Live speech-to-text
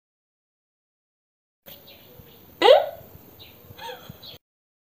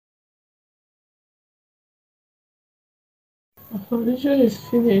My foundation is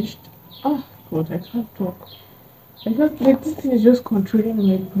finished. Ah, God, I can't talk. I can't, like, this thing is just controlling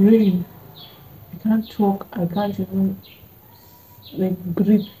my brain. I can't talk. I can't even, like,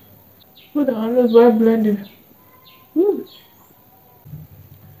 breathe. Who the hell knows why I blended? Woo.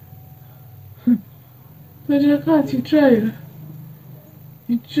 Doja Cat, you tried.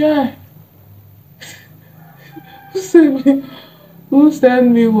 You tried. Who sent me? Who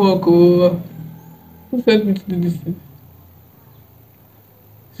sent me work? Oh, who sent me to do this thing?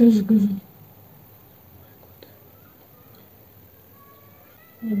 Just because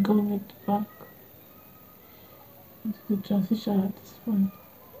I got it back into the transition at this point.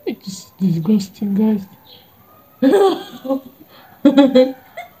 It's disgusting, guys. Oh my God.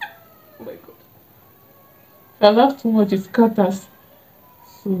 If I laugh too much, it scatters.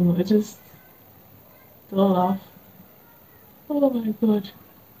 So I just don't laugh. Oh my God.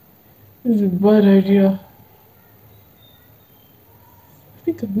 This is a bad idea. I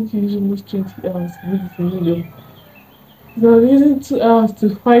think I'm going to use almost 20 hours to make this video. So I'm using 2 hours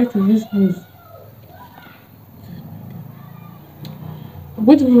to fight with this news. I'm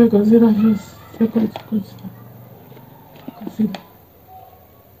going to be my consider first. Second, consider. Consider.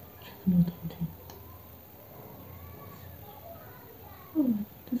 Not hunting. Oh my God,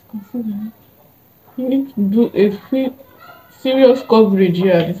 this consider. You need to do a free, serious coverage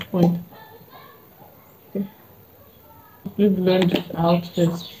here at this point. Okay. Please learn this out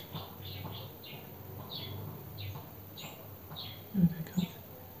first. God,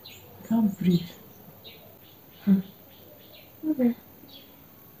 I can't breathe. Okay.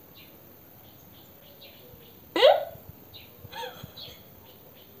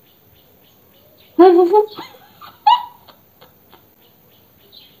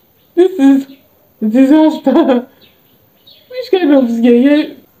 This is a disaster. Which kind of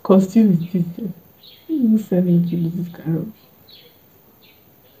scary costume is this? Who's selling you this kind of?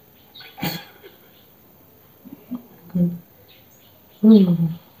 God. Oh.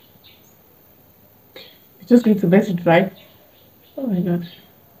 It's just going to let it dry. Oh my God.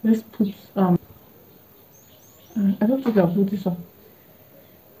 Let's put I don't think I'll put this one.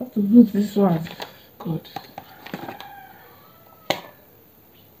 I have to put this one. God.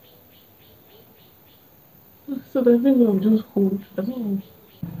 So the thing will just hold. I don't know.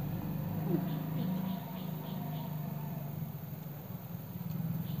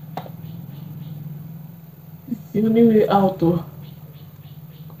 It's the only way out though. God,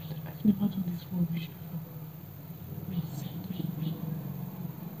 I've never done this rubbish before.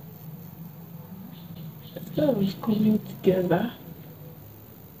 It's kind of coming together.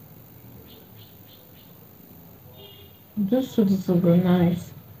 I'm just so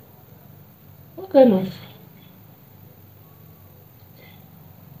disorganized. What kind of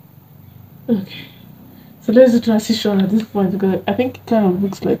okay. So there's a transition at this point because I think it kind of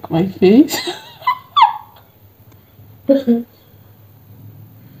looks like my face. Look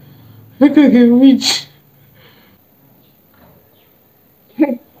like a witch.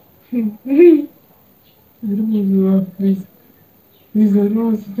 I don't want to laugh, please. Please, I don't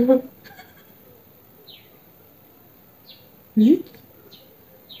want to laugh. Is it?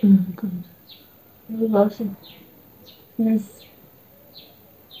 Oh my God. I'm laughing. Please.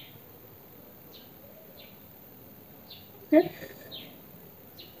 Okay.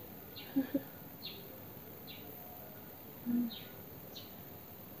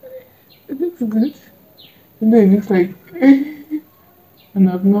 It looks good. And then it looks like an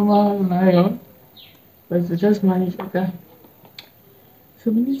abnormal lion. But to just manage like that.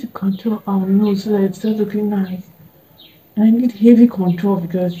 So we need to control our nose so that it starts looking nice. And I need heavy control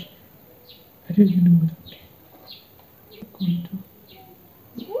because I don't even know what to control.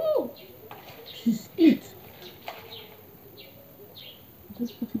 Woo! She's it.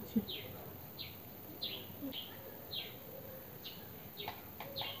 Just put it here.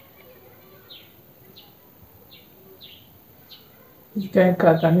 This kind of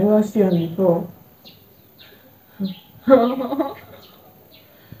cat I never seen her before.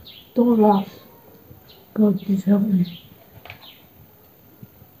 Don't laugh. God, please help me.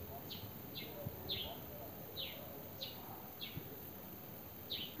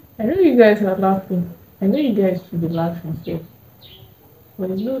 I know you guys are laughing. I know you guys should be laughing too. But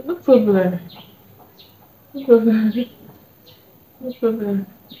no problem. No problem. No problem.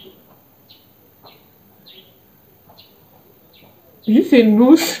 Did you say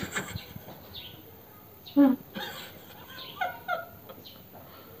loose?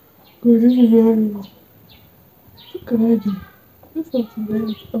 God, this is horrible. What can I do? This something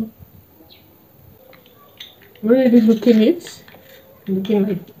very tough. I'm already looking it. Looking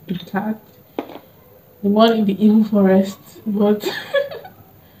like a cat. the one in the evil forest, but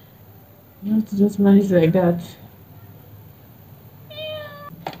you have to just manage like that.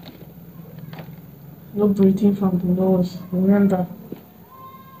 No breathing from the nose. Remember.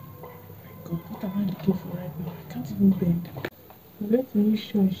 God, what am I looking for right now? I can't even bend. I'm going to make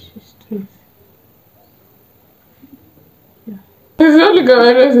sure she's straight. Yeah. Don't look at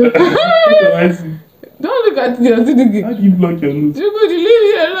my nose. Don't look at your thing. How do you block your nose? You're going to leave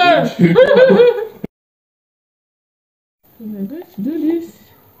me alone. I'm going to do this.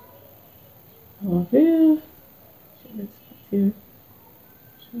 Over here. Let's put here.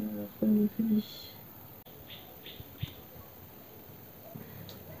 When we finish.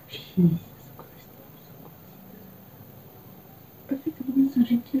 Jesus Christ. I think I'm going to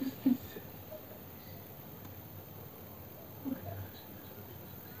reduce this.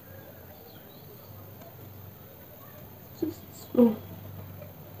 Just slow.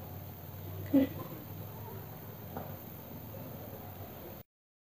 Okay.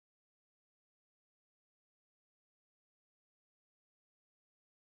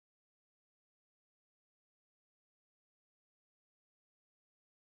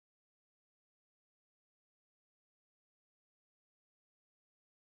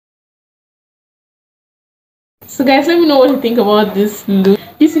 So guys, let me know what you think about this look.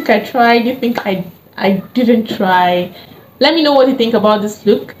 Do you think I tried? Do you think I didn't try? Let me know what you think about this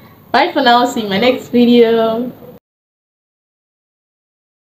look. Bye for now. See you in my next video.